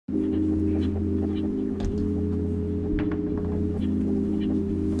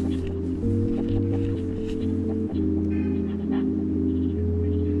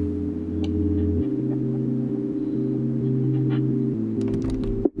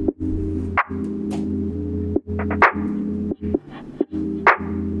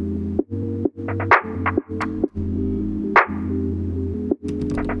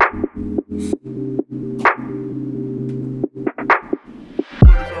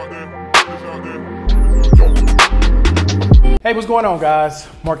Hey, what's going on, guys?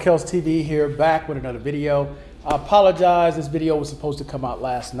 Markel's TV here, back with another video. I apologize, this video was supposed to come out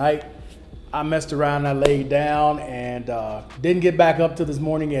last night. I messed around, I laid down and didn't get back up till this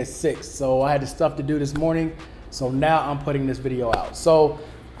morning at 6. So I had stuff to do this morning. So now I'm putting this video out. So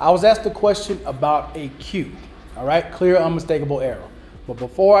I was asked a question about a cue, all right? Clear, unmistakable error. But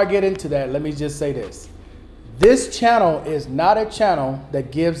before I get into that, let me just say this. This channel is not a channel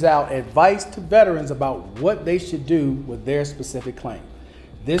that gives out advice to veterans about what they should do with their specific claim.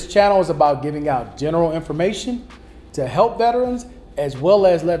 This channel is about giving out general information to help veterans, as well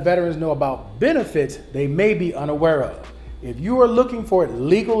as let veterans know about benefits they may be unaware of. If you are looking for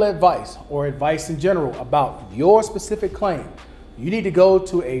legal advice or advice in general about your specific claim, you need to go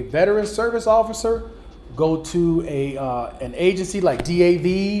to a veteran service officer, go to an agency like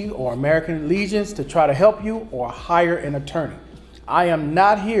DAV or American Legions to try to help you, or hire an attorney. I am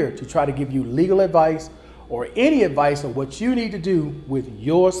not here to try to give you legal advice or any advice on what you need to do with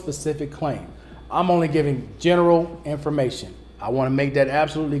your specific claim. I'm only giving general information. I want to make that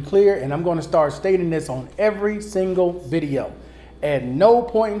absolutely clear, and I'm going to start stating this on every single video. At no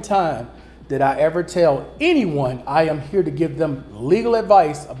point in time did I ever tell anyone I am here to give them legal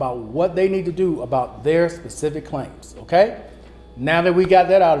advice about what they need to do about their specific claims, okay? Now that we got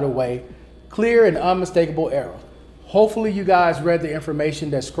that out of the way, clear and unmistakable error. Hopefully you guys read the information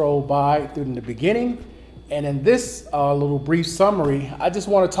that scrolled by through in the beginning. And in this little brief summary, I just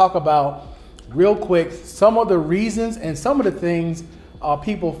want to talk about real quick some of the reasons and some of the things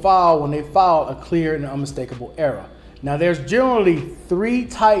people file when they file a clear and unmistakable error. Now, there's generally three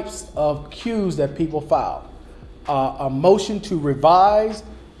types of cues that people file. A motion to revise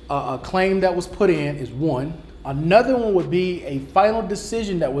a claim that was put in is one. Another one would be a final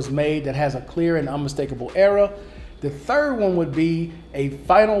decision that was made that has a clear and unmistakable error. The third one would be a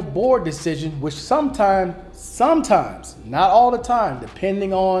final board decision, which sometimes, not all the time,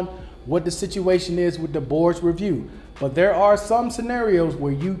 depending on what the situation is with the board's review. But there are some scenarios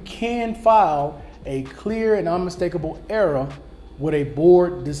where you can file a clear and unmistakable error with a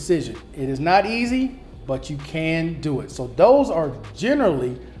board decision. It is not easy, but you can do it. So those are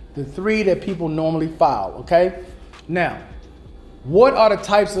generally the three that people normally file, okay? Now, what are the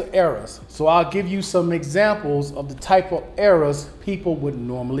types of errors? So I'll give you some examples of the type of errors people would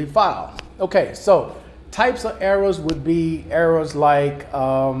normally file. Okay, so types of errors would be errors like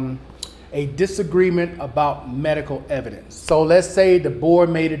a disagreement about medical evidence. So let's say the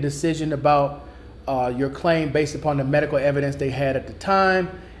board made a decision about your claim based upon the medical evidence they had at the time,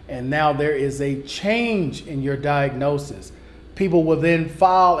 and now there is a change in your diagnosis. People will then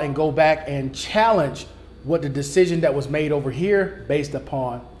file and go back and challenge what the decision that was made over here based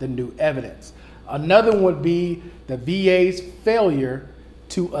upon the new evidence. Another one would be the VA's failure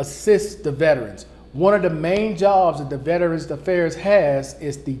to assist the veterans. One of the main jobs that the Veterans Affairs has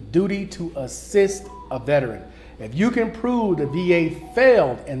is the duty to assist a veteran. If you can prove the VA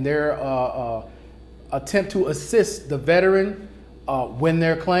failed in their attempt to assist the veteran win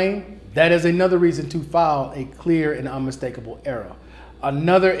their claim, that is another reason to file a clear and unmistakable error.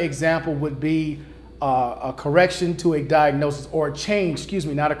 Another example would be a correction to a diagnosis, or a change, excuse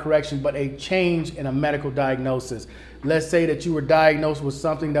me, not a correction, but a change in a medical diagnosis. Let's say that you were diagnosed with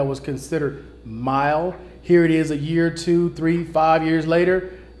something that was considered mild. Here it is a year, 2, 3, 5 years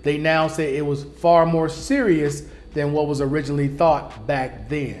later. They now say it was far more serious than what was originally thought back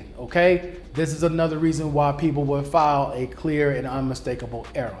then, okay? This is another reason why people will file a clear and unmistakable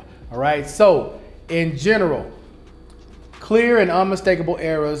error, all right? So, in general, clear and unmistakable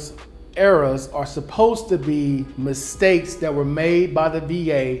errors are supposed to be mistakes that were made by the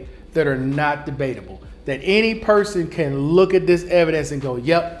VA that are not debatable, that any person can look at this evidence and go,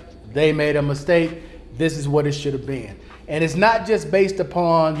 yep, they made a mistake, this is what it should have been. And it's not just based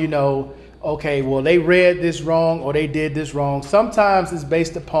upon, you know, okay, well, they read this wrong or they did this wrong. Sometimes it's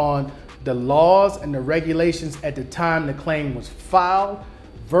based upon the laws and the regulations at the time the claim was filed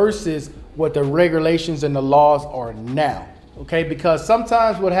versus what the regulations and the laws are now, okay? Because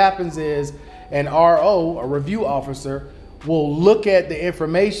sometimes what happens is an RO, a review officer, will look at the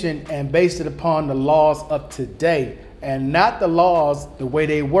information and base it upon the laws of today and not the laws the way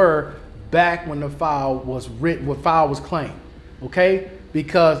they were back when the file was written, what file was claimed, okay?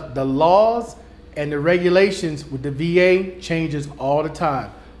 Because the laws and the regulations with the VA changes all the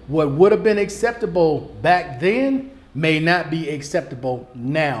time. What would have been acceptable back then may not be acceptable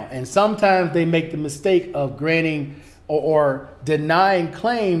now. And sometimes they make the mistake of granting or denying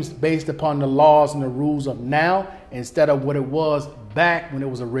claims based upon the laws and the rules of now instead of what it was back when it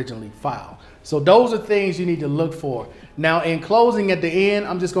was originally filed. So those are things you need to look for. Now, in closing at the end,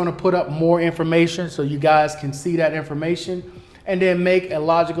 I'm just going to put up more information so you guys can see that information and then make a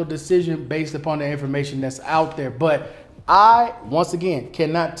logical decision based upon the information that's out there. But I, once again,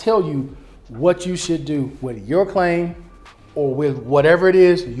 cannot tell you what you should do with your claim or with whatever it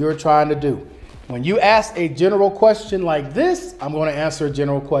is you're trying to do. When you ask a general question like this, I'm going to answer a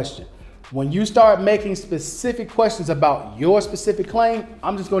general question. When you start making specific questions about your specific claim,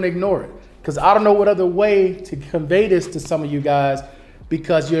 I'm just going to ignore it because I don't know what other way to convey this to some of you guys,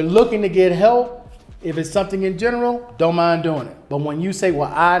 because you're looking to get help. If it's something in general, don't mind doing it. But when you say,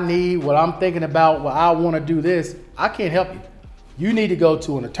 well, I need, what I'm thinking about, well, I want to do this, I can't help you. You need to go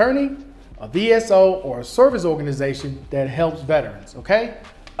to an attorney, a VSO, or a service organization that helps veterans, okay?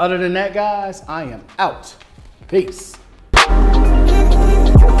 Other than that, guys, I am out. Peace.